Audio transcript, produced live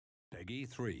Peggy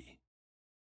 3.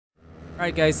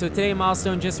 Alright guys, so today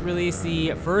Milestone just released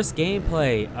the first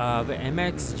gameplay of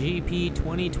MXGP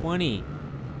 2020.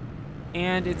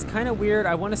 And it's kind of weird,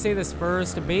 I want to say this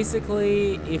first.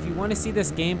 Basically, if you want to see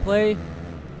this gameplay,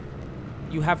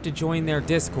 you have to join their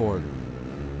Discord.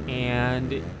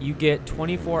 And you get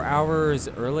 24 hours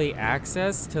early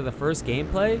access to the first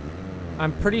gameplay.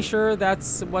 I'm pretty sure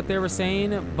that's what they were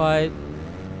saying, but...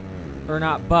 Or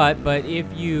not but if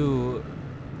you...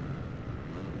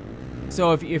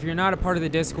 So if you're not a part of the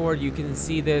Discord, you can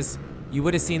see this. You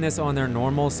would have seen this on their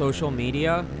normal social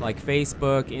media, like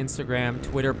Facebook, Instagram,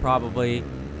 Twitter, probably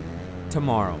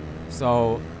tomorrow.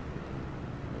 So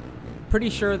pretty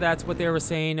sure that's what they were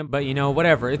saying, but you know,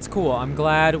 whatever. It's cool. I'm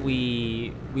glad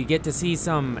we get to see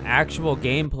some actual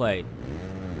gameplay.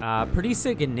 Pretty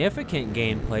significant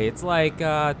gameplay. It's like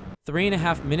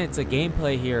 3.5 minutes of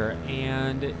gameplay here,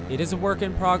 and it is a work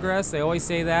in progress. They always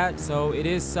say that, so it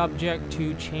is subject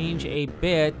to change a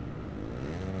bit.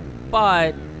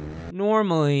 But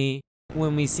normally,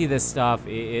 when we see this stuff,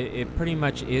 it pretty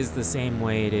much is the same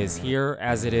way it is here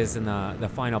as it is in the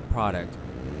final product.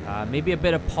 Maybe a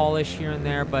bit of polish here and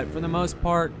there, but for the most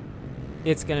part,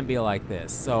 it's going to be like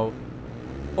this. So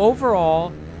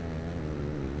overall,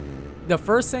 the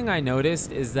first thing I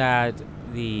noticed is that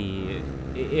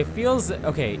it feels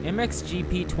okay.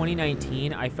 MXGP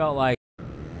 2019, I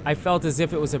felt as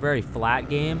if it was a very flat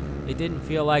game. It didn't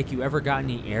feel like you ever got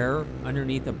any air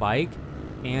underneath the bike.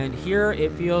 And here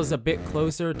it feels a bit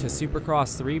closer to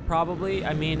Supercross 3 probably.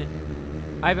 I mean,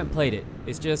 I haven't played it.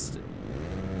 It's just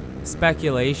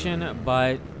speculation,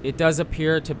 but it does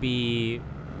appear to be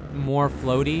more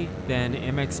floaty than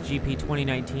MXGP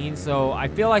 2019. So I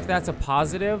feel like that's a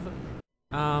positive.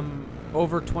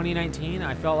 Over 2019,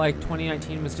 I felt like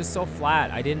 2019 was just so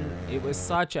flat. It was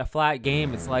such a flat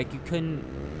game. It's like you couldn't,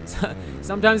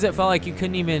 sometimes it felt like you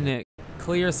couldn't even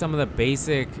clear some of the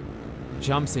basic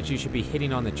jumps that you should be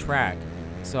hitting on the track.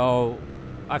 So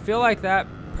I feel like that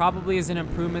probably is an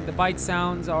improvement. The bike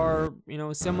sounds are, you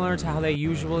know, similar to how they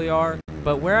usually are.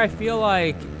 But where I feel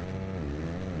like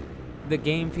the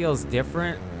game feels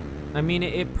different, I mean,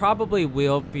 it probably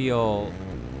will feel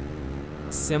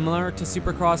similar to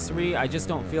Supercross 3. I just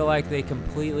don't feel like they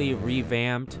completely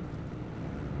revamped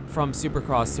from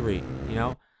Supercross 3, you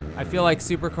know? I feel like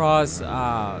Supercross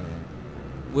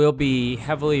will be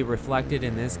heavily reflected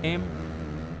in this game,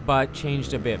 but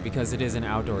changed a bit because it is an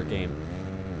outdoor game.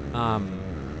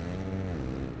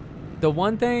 The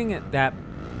one thing that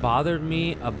bothered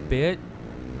me a bit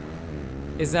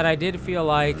is that I did feel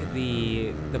like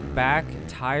the back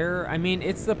tire, I mean,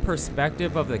 it's the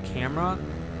perspective of the camera.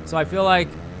 So I feel like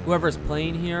whoever's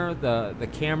playing here, the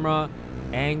camera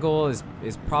angle is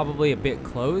probably a bit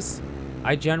close.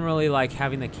 I generally like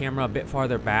having the camera a bit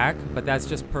farther back, but that's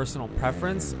just personal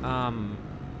preference.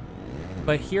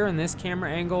 But here in this camera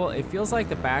angle, it feels like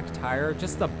the back tire,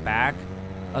 just the back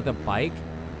of the bike,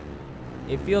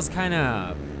 it feels kind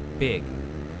of big.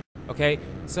 Okay,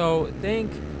 so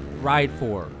think Ride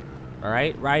 4, all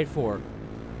right? Ride 4.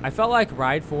 I felt like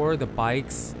Ride 4, the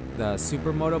bikes, the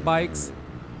supermoto bikes,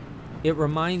 it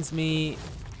reminds me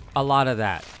a lot of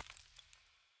that.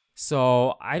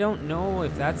 So I don't know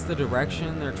if that's the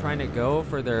direction they're trying to go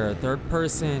for their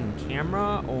third-person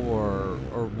camera or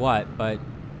what, but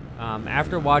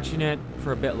after watching it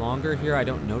for a bit longer here, I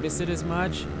don't notice it as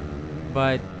much.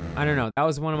 But I don't know. That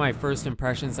was one of my first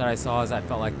impressions that I saw, is I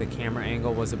felt like the camera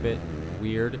angle was a bit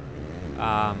weird.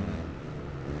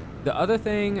 The other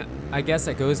thing, I guess,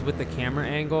 that goes with the camera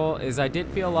angle is I did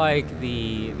feel like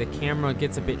the camera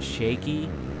gets a bit shaky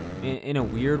in a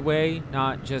weird way,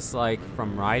 not just like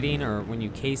from riding or when you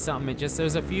case something. It just,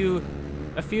 there's a few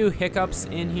hiccups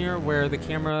in here where the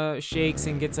camera shakes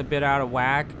and gets a bit out of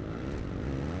whack,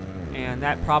 and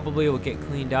that probably will get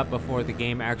cleaned up before the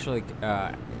game actually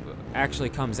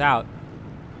comes out.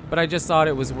 But I just thought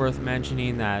it was worth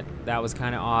mentioning that was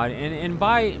kind of odd. And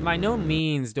by no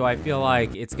means do I feel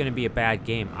like it's going to be a bad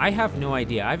game. I have no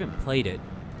idea. I haven't played it.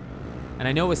 And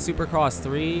I know with Supercross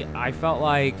 3, I felt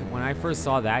like when I first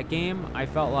saw that game, I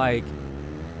felt like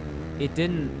it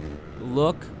didn't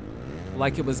look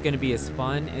like it was going to be as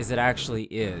fun as it actually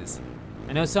is.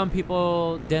 I know some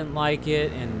people didn't like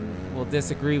it and will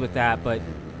disagree with that, but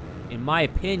in my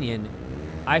opinion,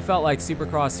 I felt like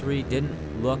Supercross 3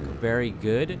 didn't look very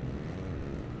good.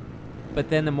 But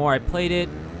then the more I played it,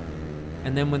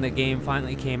 and then when the game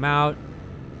finally came out,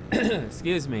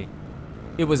 excuse me,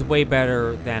 it was way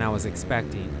better than I was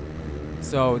expecting.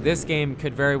 So this game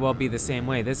could very well be the same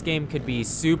way. This game could be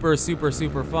super, super,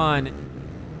 super fun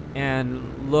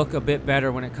and look a bit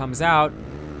better when it comes out.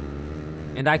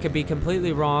 And I could be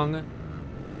completely wrong,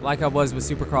 like I was with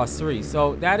Supercross 3.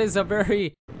 So that is a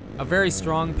very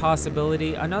strong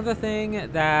possibility. Another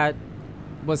thing that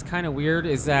was kind of weird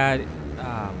is that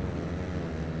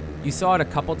you saw it a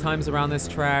couple times around this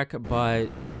track, but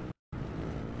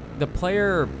the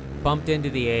player bumped into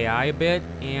the AI a bit,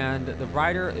 and the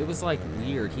rider, it was like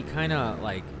weird. He kind of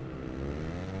like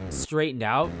straightened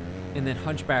out and then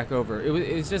hunched back over. It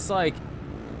was just like,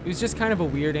 it was just kind of a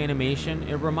weird animation.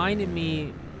 It reminded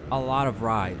me a lot of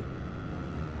Ride,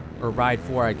 or Ride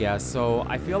 4, I guess. So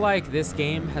I feel like this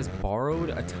game has borrowed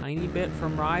a tiny bit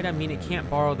from Ride. I mean, it can't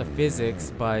borrow the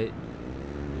physics, but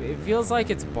it feels like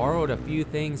it's borrowed a few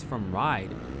things from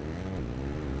Ride.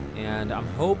 And I'm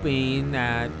hoping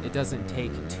that it doesn't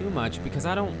take too much, because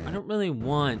I don't really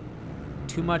want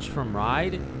too much from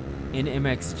Ride in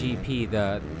MXGP.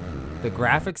 The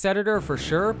graphics editor for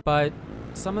sure, but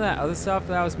some of that other stuff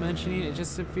that I was mentioning, it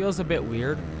feels a bit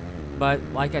weird. But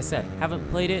like I said, haven't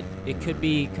played it. It could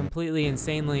be completely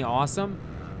insanely awesome.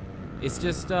 It's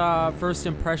just first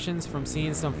impressions from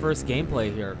seeing some first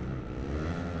gameplay here.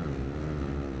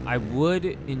 I would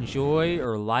enjoy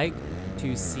or like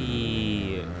to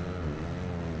see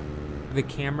the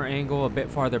camera angle a bit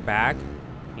farther back,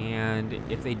 and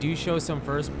if they do show some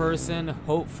first person,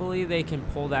 hopefully they can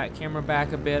pull that camera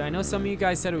back a bit. I know some of you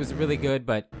guys said it was really good,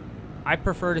 but I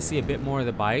prefer to see a bit more of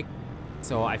the bike.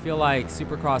 So I feel like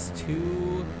Supercross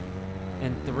 2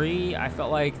 and 3, I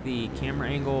felt like the camera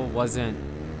angle wasn't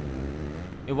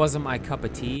my cup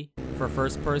of tea for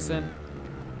first person.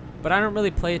 But I don't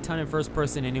really play a ton in first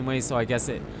person anyway, so I guess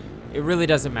it really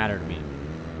doesn't matter to me.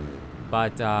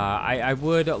 But I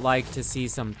would like to see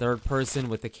some third person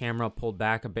with the camera pulled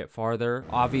back a bit farther.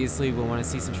 Obviously, we want to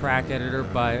see some track editor,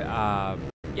 but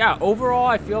yeah, overall,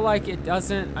 I feel like it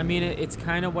doesn't, I mean, it's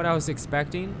kind of what I was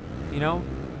expecting, you know?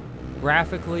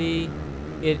 Graphically,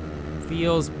 it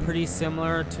feels pretty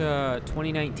similar to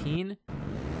 2019.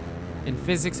 And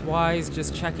physics-wise,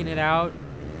 just checking it out,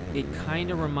 it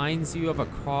kind of reminds you of a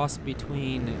cross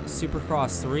between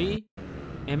Supercross 3,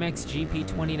 MXGP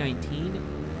 2019,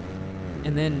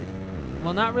 and then,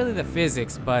 well, not really the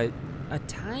physics, but a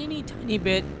tiny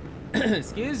bit,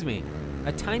 excuse me,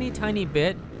 a tiny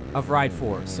bit of Ride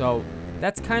 4. So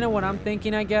that's kind of what I'm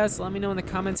thinking, I guess. Let me know in the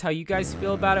comments how you guys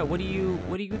feel about it. What are you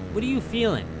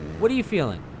feeling? What are you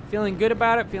feeling? Feeling good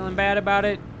about it? Feeling bad about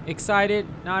it? Excited?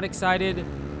 Not excited?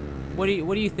 What are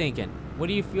you thinking? What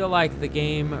do you feel like the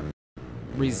game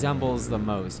resembles the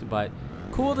most? But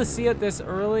cool to see it this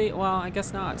early. Well, I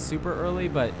guess not super early,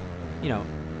 but you know,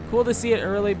 cool to see it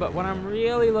early. But what I'm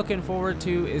really looking forward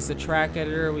to is the track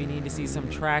editor. We need to see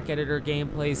some track editor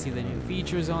gameplay, see the new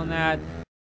features on that.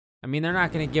 I mean, they're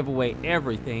not going to give away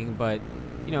everything, but,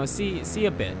 you know, see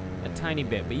a bit, a tiny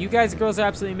bit. But you guys and girls are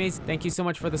absolutely amazing. Thank you so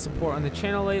much for the support on the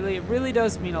channel lately. It really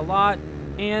does mean a lot.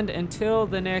 And until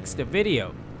the next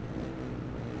video,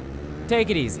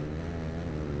 take it easy.